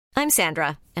I'm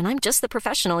Sandra, and I'm just the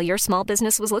professional your small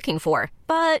business was looking for.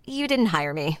 But you didn't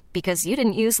hire me because you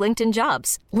didn't use LinkedIn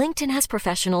Jobs. LinkedIn has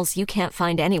professionals you can't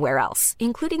find anywhere else,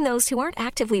 including those who aren't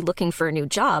actively looking for a new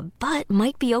job, but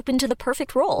might be open to the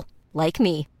perfect role, like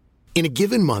me. In a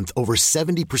given month, over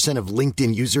 70% of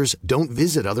LinkedIn users don't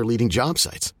visit other leading job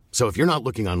sites. So if you're not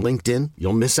looking on LinkedIn,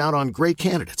 you'll miss out on great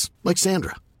candidates like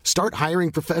Sandra. Start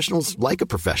hiring professionals like a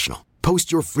professional.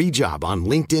 Post your free job on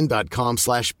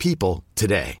linkedin.com/people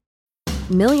today.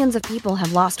 Millions of people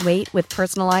have lost weight with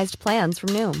personalized plans from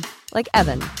Noom. Like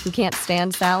Evan, who can't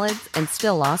stand salads and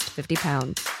still lost 50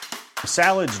 pounds.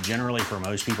 Salads generally for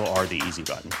most people are the easy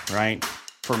button, right?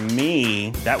 For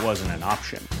me, that wasn't an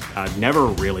option. I never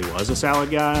really was a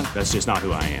salad guy. That's just not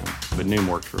who I am. But Noom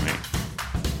worked for me.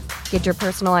 Get your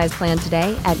personalized plan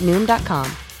today at Noom.com.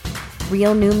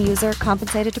 Real Noom user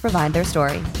compensated to provide their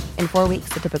story. In 4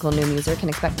 weeks, the typical Noom user can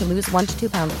expect to lose 1 to 2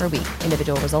 pounds per week.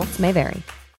 Individual results may vary.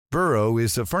 Burrow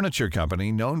is a furniture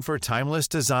company known for timeless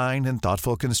design and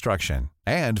thoughtful construction,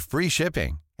 and free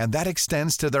shipping, and that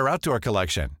extends to their outdoor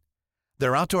collection.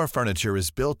 Their outdoor furniture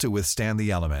is built to withstand the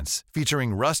elements,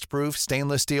 featuring rust-proof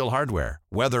stainless steel hardware,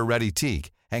 weather-ready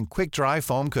teak, and quick-dry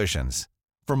foam cushions.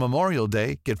 For Memorial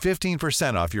Day, get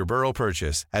 15% off your Burrow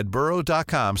purchase at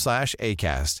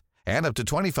burrow.com/ACAST and up to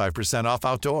 25% off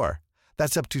outdoor.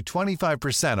 That's up to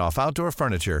 25% off outdoor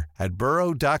furniture at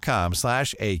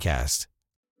burrow.com/ACAST.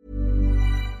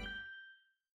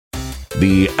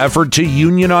 The effort to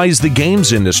unionize the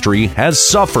games industry has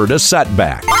suffered a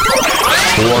setback.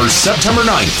 For September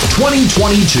 9th,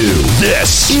 2022,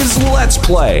 this is Let's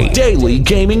Play Daily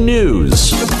Gaming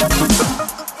News.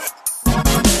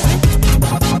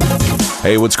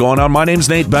 Hey, what's going on? My name's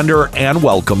Nate Bender, and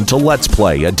welcome to Let's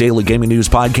Play, a daily gaming news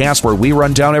podcast where we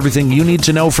run down everything you need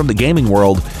to know from the gaming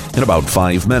world in about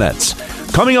 5 minutes.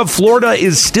 Coming up, Florida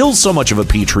is still so much of a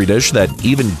petri dish that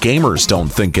even gamers don't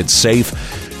think it's safe.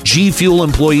 G Fuel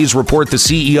employees report the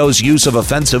CEO's use of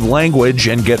offensive language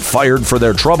and get fired for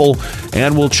their trouble,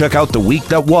 and we'll check out the week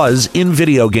that was in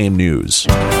video game news.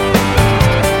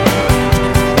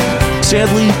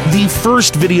 Sadly, the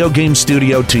first video game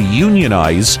studio to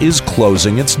unionize is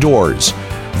closing its doors.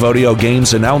 Vodio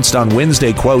Games announced on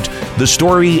Wednesday, quote, "The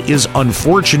story is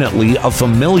unfortunately a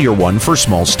familiar one for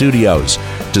small studios.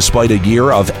 Despite a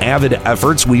year of avid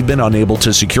efforts, we've been unable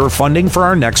to secure funding for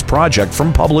our next project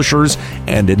from publishers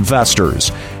and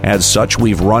investors. As such,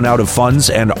 we've run out of funds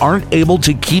and aren't able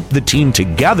to keep the team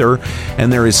together,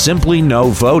 and there is simply no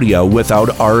Vodio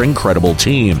without our incredible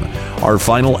team. Our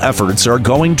final efforts are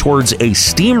going towards a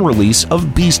Steam release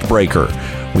of Beastbreaker.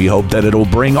 We hope that it'll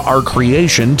bring our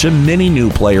creation to many new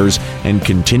players and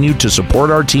continue to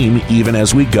support our team even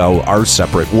as we go our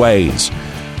separate ways."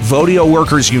 Vodio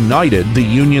Workers United, the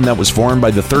union that was formed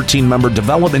by the 13-member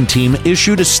development team,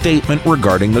 issued a statement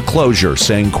regarding the closure,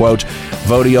 saying, quote,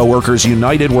 "Vodio Workers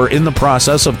United were in the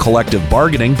process of collective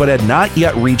bargaining but had not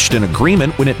yet reached an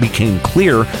agreement when it became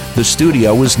clear the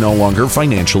studio was no longer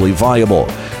financially viable.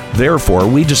 Therefore,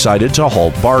 we decided to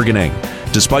halt bargaining.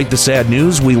 Despite the sad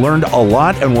news, we learned a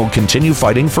lot and will continue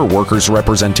fighting for workers'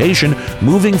 representation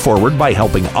moving forward by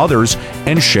helping others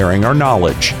and sharing our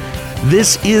knowledge."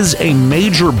 This is a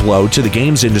major blow to the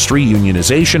games industry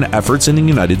unionization efforts in the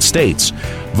United States.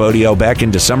 Vodio, back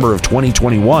in December of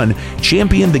 2021,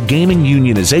 championed the gaming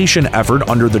unionization effort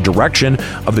under the direction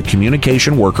of the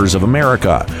Communication Workers of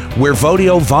America, where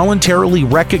Vodio voluntarily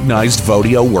recognized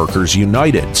Vodio Workers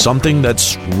United, something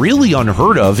that's really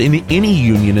unheard of in any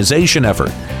unionization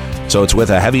effort. So it's with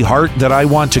a heavy heart that I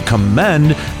want to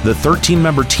commend the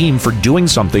 13-member team for doing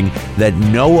something that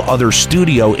no other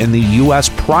studio in the U.S.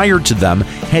 prior to them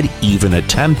had even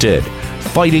attempted,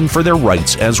 fighting for their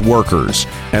rights as workers.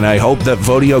 And I hope that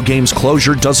Vodio Games'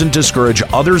 closure doesn't discourage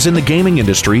others in the gaming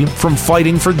industry from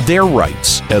fighting for their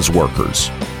rights as workers.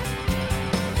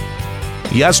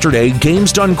 Yesterday,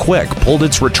 Games Done Quick pulled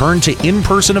its return to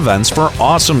in-person events for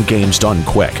Awesome Games Done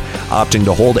Quick, opting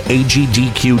to hold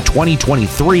AGDQ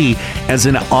 2023 as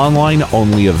an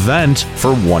online-only event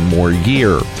for one more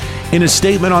year. In a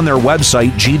statement on their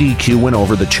website, GDQ went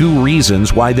over the 2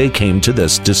 reasons why they came to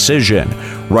this decision,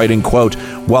 writing, quote,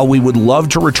 "While we would love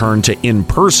to return to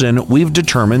in-person, we've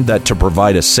determined that to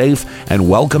provide a safe and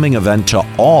welcoming event to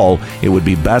all, it would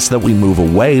be best that we move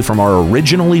away from our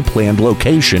originally planned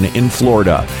location in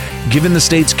Florida. Given the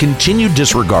state's continued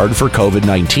disregard for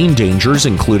COVID-19 dangers,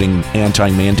 including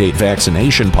anti-mandate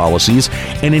vaccination policies,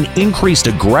 and an increased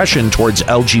aggression towards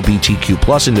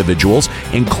LGBTQ+ individuals,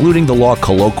 including the law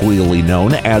colloquially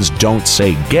known as Don't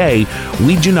Say Gay,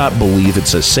 we do not believe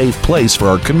it's a safe place for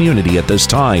our community at this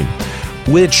time.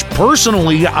 which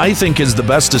personally I think is the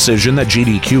best decision that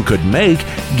GDQ could make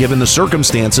given the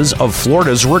circumstances of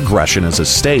Florida's regression as a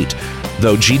state.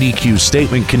 Though GDQ's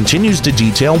statement continues to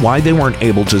detail why they weren't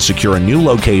able to secure a new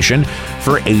location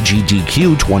for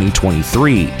AGDQ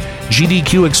 2023.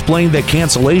 GDQ explained that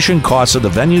cancellation costs of the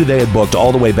venue they had booked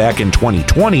all the way back in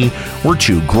 2020 were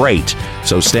too great.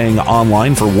 So staying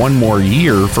online for one more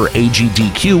year for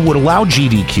AGDQ would allow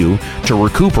GDQ to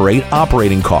recuperate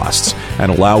operating costs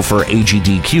and allow for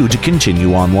AGDQ to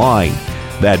continue online.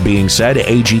 That being said,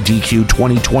 AGDQ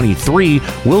 2023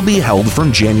 will be held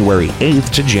from January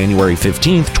 8th to January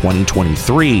 15th,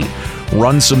 2023.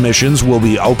 Run submissions will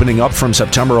be opening up from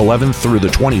September 11th through the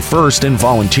 21st, and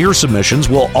volunteer submissions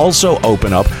will also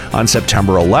open up on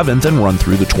September 11th and run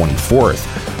through the 24th.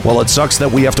 While it sucks that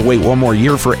we have to wait one more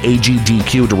year for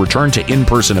AGDQ to return to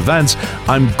in-person events,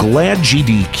 I'm glad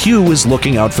GDQ is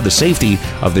looking out for the safety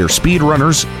of their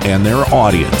speedrunners and their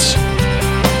audience.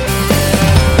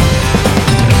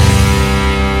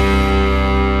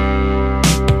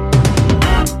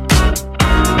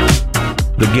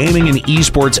 The gaming and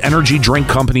esports energy drink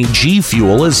company G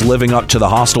Fuel is living up to the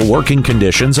hostile working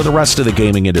conditions of the rest of the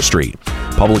gaming industry.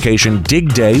 Publication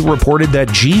Dig Day reported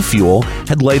that G Fuel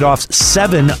had laid off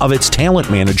 7 of its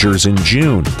talent managers in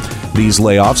June. These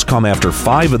layoffs come after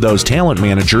 5 of those talent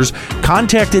managers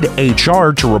contacted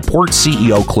HR to report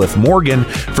CEO Cliff Morgan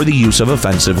for the use of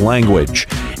offensive language.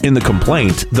 In the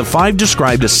complaint, the 5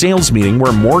 described a sales meeting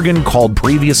where Morgan called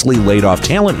previously laid off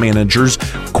talent managers,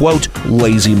 quote,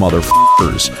 lazy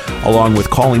motherfuckers, along with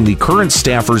calling the current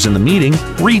staffers in the meeting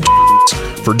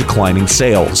for declining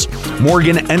sales.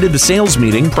 Morgan ended the sales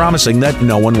meeting promising that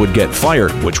no one would get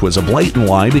fired, which was a blatant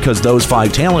lie because those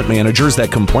 5 talent managers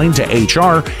that complained to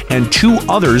HR and 2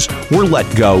 others were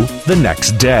let go the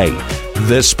next day.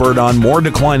 This spurred on more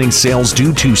declining sales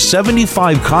due to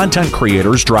 75 content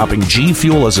creators dropping G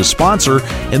Fuel as a sponsor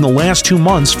in the last 2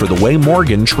 months for the way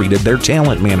Morgan treated their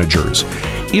talent managers.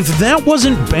 If that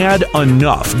wasn't bad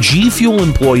enough, G Fuel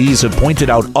employees have pointed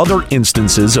out other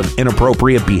instances of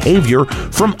inappropriate behavior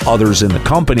from others in the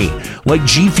company, like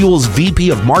G Fuel's VP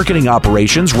of Marketing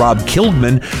Operations, Rob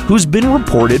Kilgman, who's been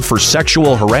reported for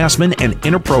sexual harassment and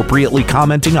inappropriately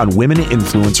commenting on women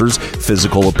influencers'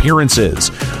 physical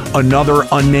appearances. Another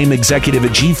unnamed executive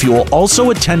at G Fuel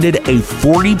also attended a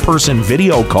 40-person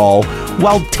video call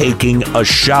while taking a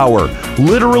shower,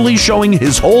 literally showing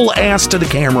his whole ass to the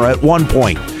camera at one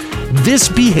point. This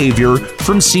behavior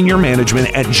from senior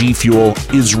management at G Fuel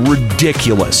is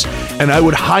ridiculous, and I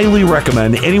would highly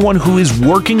recommend anyone who is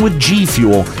working with G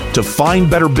Fuel to find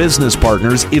better business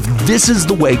partners if this is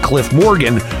the way Cliff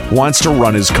Morgan wants to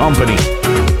run his company.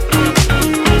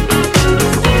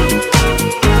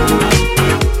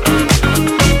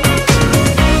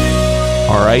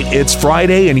 All right, it's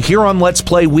Friday, and here on Let's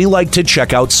Play, we like to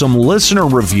check out some listener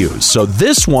reviews. So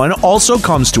this one also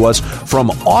comes to us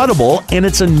from Audible, and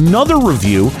it's another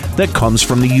review that comes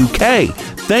from the UK.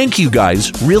 Thank you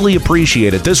guys, really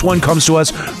appreciate it. This one comes to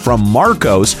us from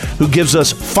Marcos, who gives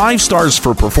us 5 stars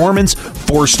for performance,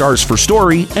 4 stars for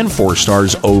story, and 4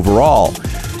 stars overall.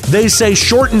 They say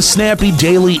short and snappy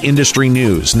daily industry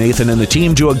news. Nathan and the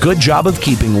team do a good job of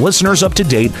keeping listeners up to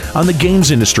date on the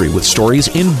games industry with stories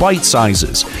in bite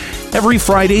sizes. Every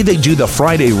Friday they do the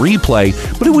Friday replay,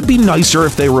 but it would be nicer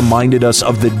if they reminded us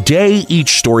of the day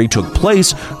each story took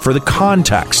place for the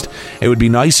context. It would be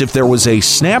nice if there was a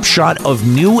snapshot of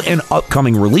new and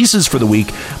upcoming releases for the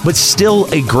week, but still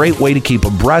a great way to keep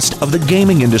abreast of the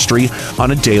gaming industry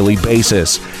on a daily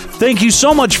basis. Thank you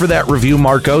so much for that review,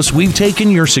 Marcos. We've taken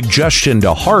your suggestion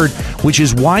to heart, which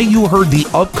is why you heard the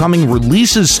upcoming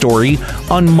releases story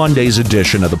on Monday's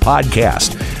edition of the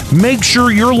podcast. Make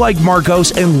sure you're like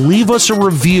Marcos and leave us a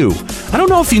review. I don't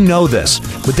know if you know this,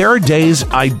 but there are days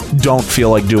I don't feel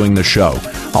like doing the show.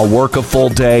 I'll work a full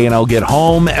day and I'll get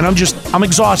home and I'm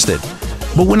exhausted.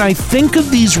 But when I think of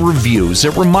these reviews,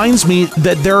 it reminds me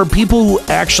that there are people who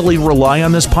actually rely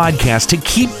on this podcast to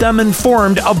keep them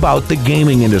informed about the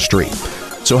gaming industry.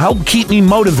 So help keep me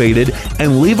motivated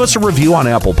and leave us a review on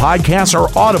Apple Podcasts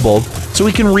or Audible so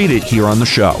we can read it here on the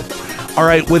show. All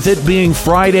right, with it being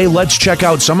Friday, let's check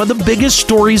out some of the biggest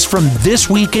stories from this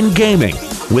week in gaming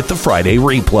with the Friday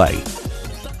replay.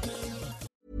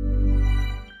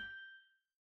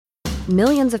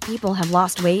 Millions of people have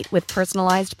lost weight with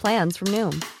personalized plans from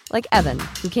Noom. Like Evan,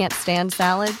 who can't stand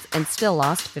salads and still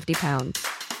lost 50 pounds.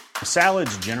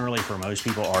 Salads generally for most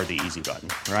people are the easy button,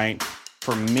 right?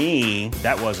 For me,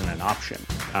 that wasn't an option.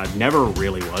 I never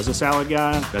really was a salad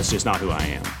guy. That's just not who I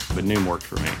am. But Noom worked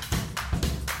for me.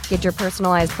 Get your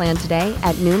personalized plan today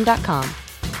at Noom.com.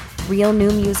 Real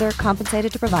Noom user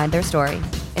compensated to provide their story.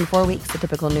 In 4 weeks, the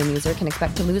typical Noom user can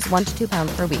expect to lose 1 to 2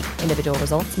 pounds per week. Individual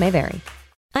results may vary.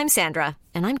 I'm Sandra,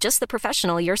 and I'm just the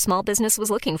professional your small business was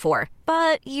looking for.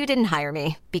 But you didn't hire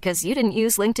me because you didn't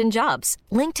use LinkedIn Jobs.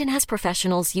 LinkedIn has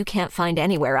professionals you can't find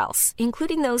anywhere else,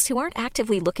 including those who aren't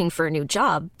actively looking for a new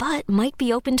job, but might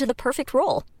be open to the perfect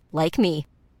role, like me.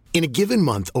 In a given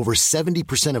month, over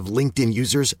 70% of LinkedIn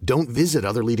users don't visit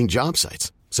other leading job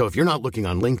sites. So if you're not looking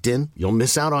on LinkedIn, you'll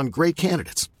miss out on great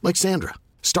candidates like Sandra.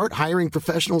 Start hiring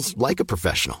professionals like a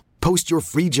professional. Post your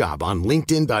free job on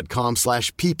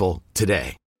linkedin.com/people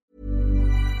today.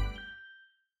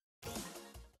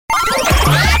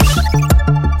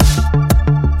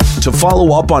 To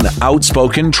follow up on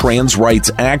outspoken trans rights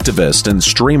activist and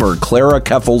streamer Clara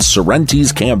Keffels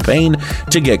Sorrenti's campaign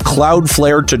to get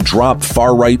Cloudflare to drop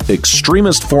far-right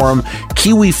extremist forum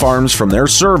Kiwi Farms from their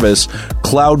service,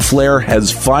 Cloudflare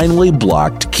has finally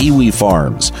blocked Kiwi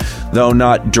Farms. Though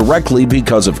not directly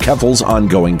because of Keffels'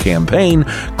 ongoing campaign,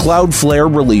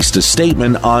 Cloudflare released a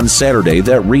statement on Saturday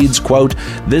that reads, quote,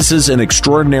 "This is an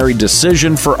extraordinary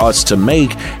decision for us to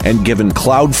make, and given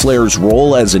Cloudflare's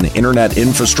role as an internet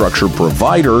infrastructure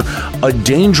provider, a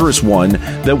dangerous one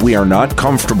that we are not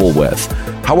comfortable with."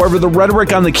 However, the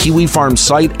rhetoric on the Kiwi Farm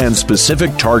site and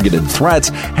specific targeted threats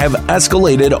have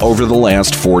escalated over the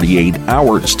last 48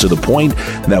 hours to the point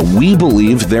that we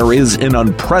believe there is an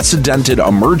unprecedented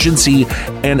emergency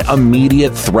and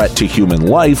immediate threat to human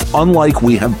life, unlike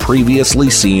we have previously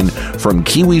seen from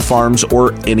Kiwi Farms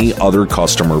or any other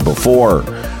customer before.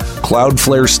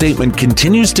 Cloudflare's statement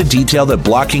continues to detail that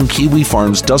blocking Kiwi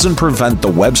Farms doesn't prevent the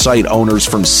website owners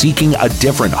from seeking a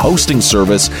different hosting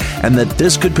service, and that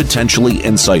this could potentially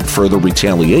incite further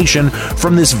retaliation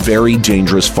from this very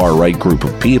dangerous far-right group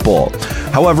of people.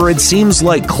 However, it seems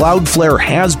like Cloudflare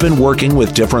has been working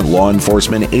with different law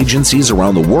enforcement agencies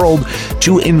around the world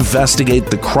to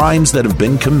investigate the crimes that have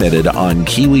been committed on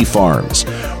Kiwi Farms,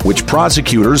 which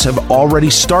prosecutors have already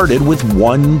started with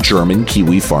one German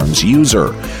Kiwi Farms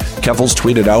user. Keffels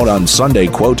tweeted out on Sunday,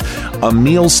 quote,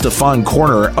 "Emil Stefan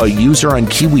Corner, a user on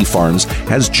Kiwi Farms,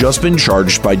 has just been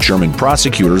charged by German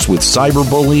prosecutors with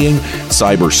cyberbullying,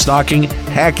 cyberstalking,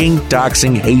 hacking,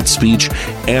 doxing, hate speech,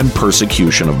 and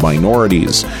persecution of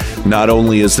minorities." Not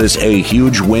only is this a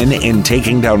huge win in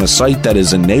taking down a site that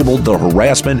has enabled the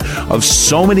harassment of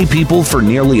so many people for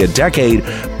nearly a decade,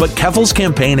 but Keffels'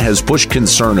 campaign has pushed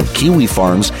concern of Kiwi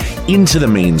Farms into the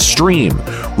mainstream.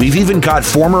 We've even got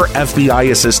former FBI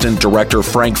Assistant Director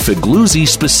Frank Figluzzi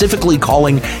specifically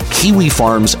calling Kiwi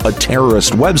Farms a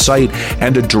terrorist website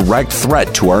and a direct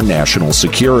threat to our national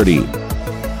security.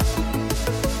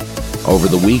 Over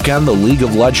the weekend, the League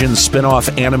of Legends spin-off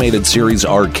animated series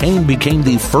Arcane became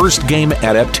the first game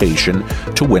adaptation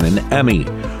to win an Emmy.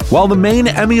 While the main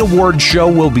Emmy Awards show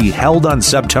will be held on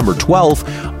September 12th,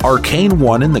 Arcane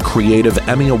won in the Creative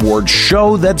Emmy Awards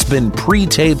show that's been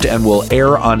pre-taped and will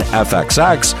air on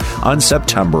FXX on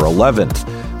September 11th.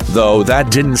 Though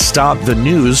that didn't stop the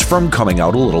news from coming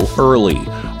out a little early.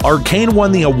 Arcane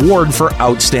won the award for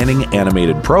Outstanding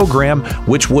Animated Program,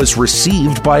 which was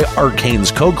received by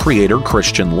Arcane's co-creator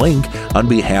Christian Link on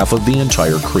behalf of the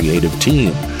entire creative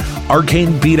team.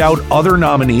 Arcane beat out other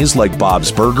nominees like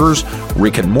Bob's Burgers,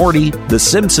 Rick and Morty, The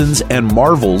Simpsons, and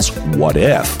Marvel's What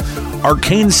If.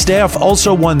 Arcane staff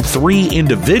also won 3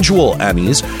 individual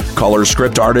Emmys: color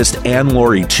script artist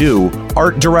Anne-Laurie Tu,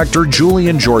 art director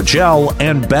Julian Georgel,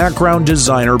 and background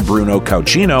designer Bruno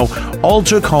Cauchino all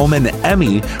took home an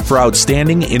Emmy for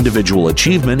Outstanding Individual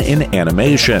Achievement in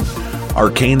Animation.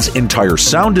 Arcane's entire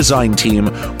sound design team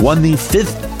won the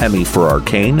 5th Emmy for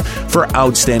Arcane for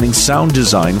Outstanding Sound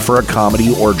Design for a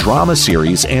comedy or drama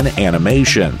series in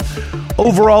animation.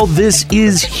 Overall, this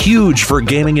is huge for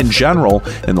gaming in general.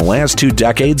 In the last 2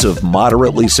 decades of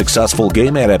moderately successful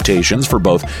game adaptations for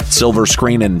both silver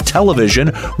screen and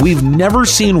television, we've never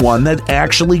seen one that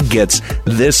actually gets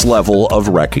this level of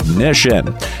recognition.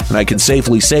 And I can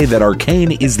safely say that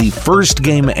Arcane is the first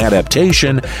game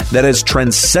adaptation that has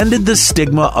transcended the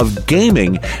stigma of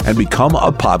gaming and become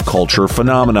a pop culture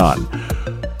phenomenon.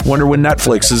 Wonder when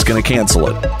Netflix is going to cancel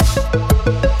it.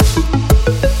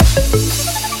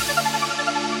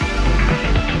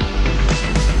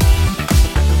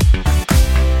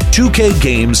 $2K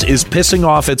Games is pissing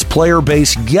off its player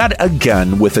base yet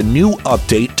again with a new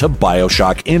update to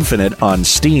BioShock Infinite on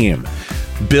Steam.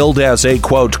 Billed as a,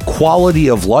 quote, quality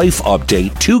of life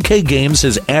update, 2K Games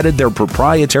has added their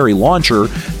proprietary launcher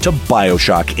to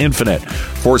BioShock Infinite,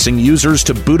 forcing users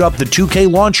to boot up the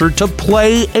 2K launcher to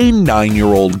play a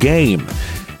 9-year-old game.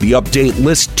 The update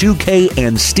lists 2K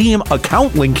and Steam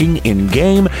account linking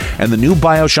in-game, and the new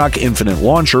BioShock Infinite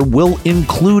launcher will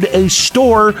include a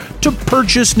store to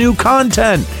purchase new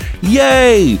content.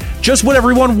 Yay! Just what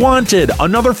everyone wanted.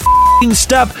 Another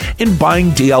step in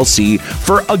buying DLC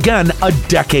for, again, a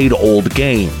decade-old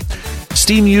game.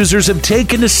 Steam users have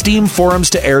taken to Steam forums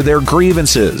to air their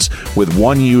grievances, with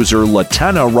one user,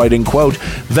 Latena, writing, quote,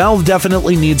 "Valve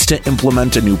definitely needs to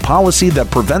implement a new policy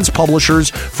that prevents publishers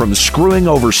from screwing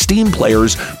over Steam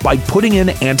players by putting in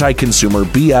anti-consumer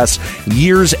BS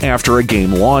years after a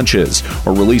game launches,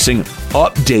 or releasing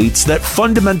updates that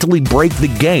fundamentally break the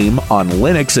game, on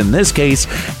Linux in this case,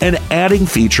 and adding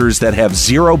features that have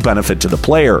zero benefit to the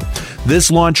player. This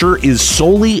launcher is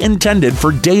solely intended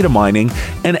for data mining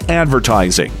and advertising."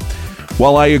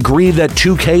 While I agree that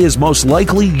 2K is most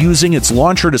likely using its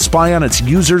launcher to spy on its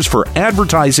users for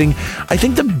advertising, I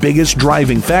think the biggest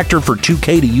driving factor for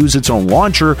 2K to use its own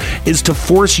launcher is to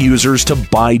force users to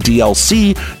buy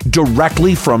DLC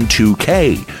directly from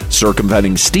 2K,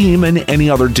 circumventing Steam and any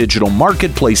other digital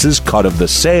marketplace's cut of the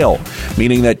sale,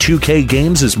 meaning that 2K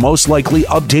Games is most likely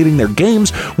updating their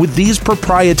games with these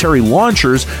proprietary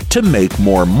launchers to make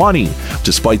more money,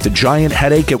 despite the giant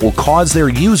headache it will cause their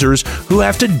users who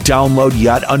have to download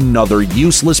yet another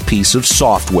useless piece of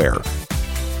software.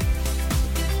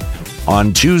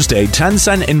 On Tuesday,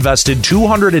 Tencent invested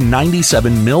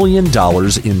 $297 million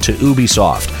into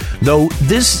Ubisoft, though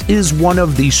this is one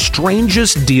of the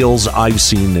strangest deals I've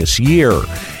seen this year.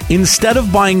 Instead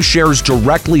of buying shares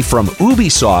directly from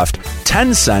Ubisoft,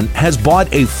 Tencent has bought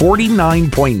a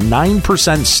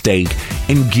 49.9% stake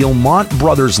in Guillemot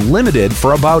Brothers Limited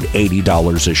for about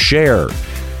 $80 a share.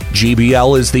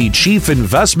 GBL is the chief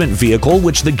investment vehicle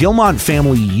which the Guillemot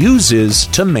family uses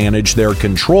to manage their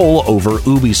control over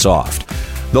Ubisoft.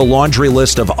 The laundry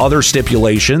list of other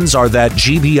stipulations are that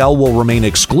GBL will remain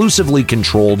exclusively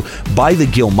controlled by the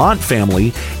Guillemot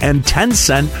family, and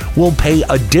Tencent will pay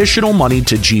additional money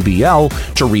to GBL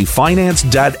to refinance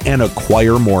debt and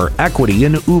acquire more equity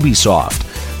in Ubisoft.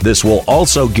 This will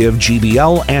also give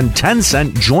GBL and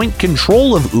Tencent joint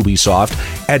control of Ubisoft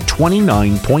at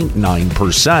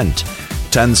 29.9%.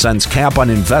 Tencent's cap on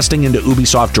investing into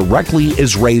Ubisoft directly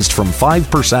is raised from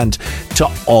 5% to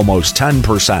almost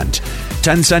 10%.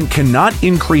 Tencent cannot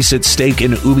increase its stake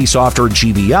in Ubisoft or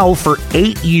GBL for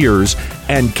 8 years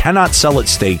and cannot sell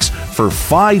its stakes for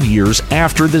 5 years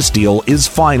after this deal is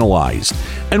finalized.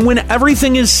 And when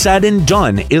everything is said and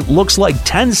done, it looks like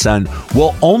Tencent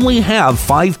will only have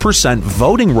 5%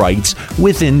 voting rights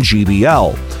within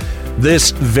GBL.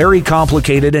 This very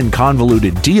complicated and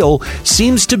convoluted deal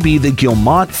seems to be the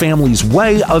Guillemot family's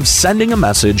way of sending a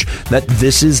message that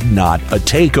this is not a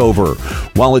takeover.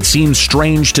 While it seems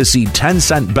strange to see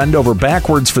Tencent bend over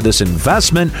backwards for this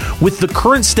investment, with the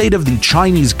current state of the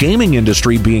Chinese gaming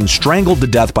industry being strangled to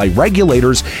death by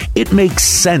regulators, it makes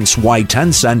sense why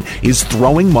Tencent is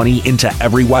throwing money into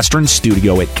every Western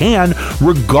studio it can,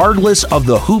 regardless of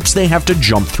the hoops they have to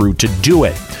jump through to do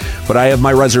it. But I have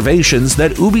my reservations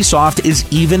that Ubisoft is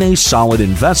even a solid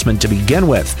investment to begin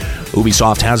with.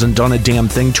 Ubisoft hasn't done a damn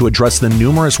thing to address the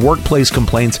numerous workplace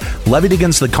complaints levied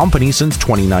against the company since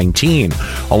 2019,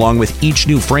 along with each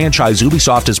new franchise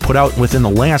Ubisoft has put out within the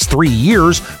last 3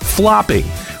 years flopping,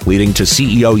 leading to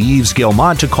CEO Yves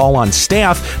Guillemot to call on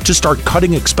staff to start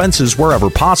cutting expenses wherever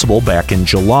possible back in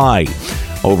July.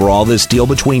 Overall, this deal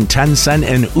between Tencent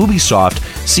and Ubisoft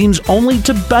seems only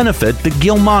to benefit the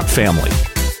Guillemot family.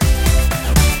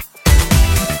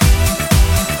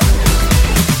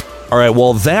 All right,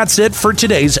 well, that's it for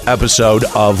today's episode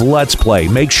of Let's Play.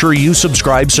 Make sure you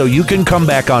subscribe so you can come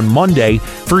back on Monday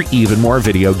for even more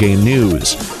video game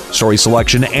news. Story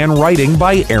selection and writing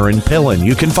by Aaron Pillen.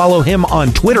 You can follow him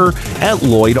on Twitter at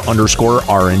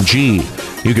Lloyd_RNG.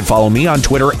 You can follow me on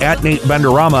Twitter at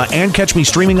NateBenderama and catch me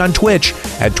streaming on Twitch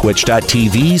at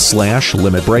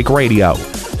twitch.tv/Limit Break Radio.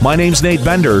 My name's Nate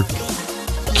Bender.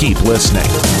 Keep listening.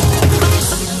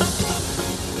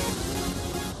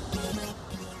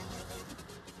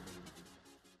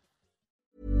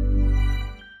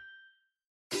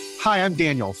 Hi, I'm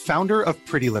Daniel, founder of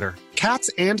Pretty Litter. Cats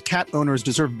and cat owners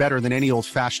deserve better than any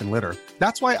old-fashioned litter.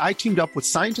 That's why I teamed up with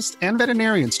scientists and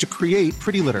veterinarians to create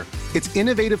Pretty Litter. Its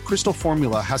innovative crystal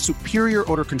formula has superior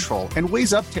odor control and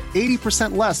weighs up to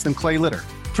 80% less than clay litter.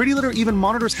 Pretty Litter even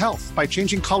monitors health by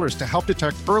changing colors to help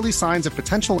detect early signs of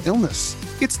potential illness.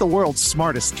 It's the world's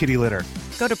smartest kitty litter.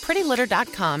 Go to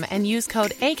prettylitter.com and use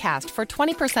code ACAST for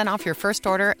 20% off your first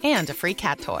order and a free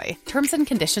cat toy. Terms and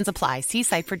conditions apply. See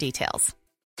site for details.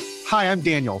 Hi, I'm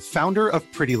Daniel, founder of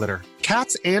Pretty Litter.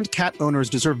 Cats and cat owners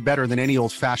deserve better than any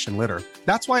old-fashioned litter.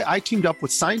 That's why I teamed up with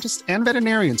scientists and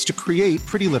veterinarians to create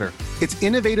Pretty Litter. Its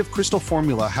innovative crystal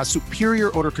formula has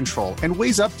superior odor control and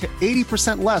weighs up to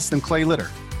 80% less than clay litter.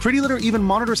 Pretty Litter even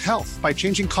monitors health by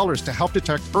changing colors to help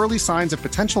detect early signs of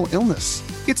potential illness.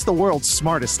 It's the world's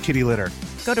smartest kitty litter.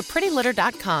 Go to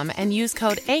prettylitter.com and use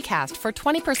code ACAST for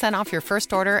 20% off your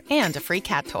first order and a free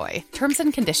cat toy. Terms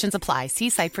and conditions apply. See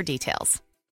site for details.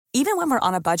 Even when we're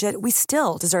on a budget, we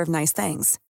still deserve nice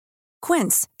things.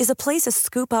 Quince is a place to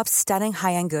scoop up stunning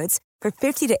high-end goods for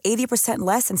 50 to 80%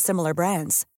 less than similar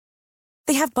brands.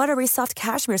 They have buttery soft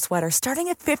cashmere sweaters starting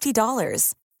at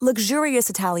 $50, luxurious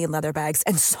Italian leather bags,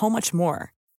 and so much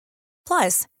more.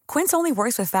 Plus, Quince only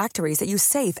works with factories that use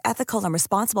safe, ethical, and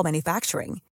responsible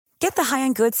manufacturing. Get the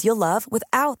high-end goods you'll love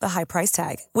without the high price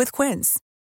tag with Quince.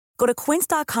 Go to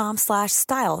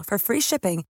quince.com/style for free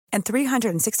shipping and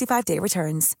 365-day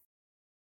returns.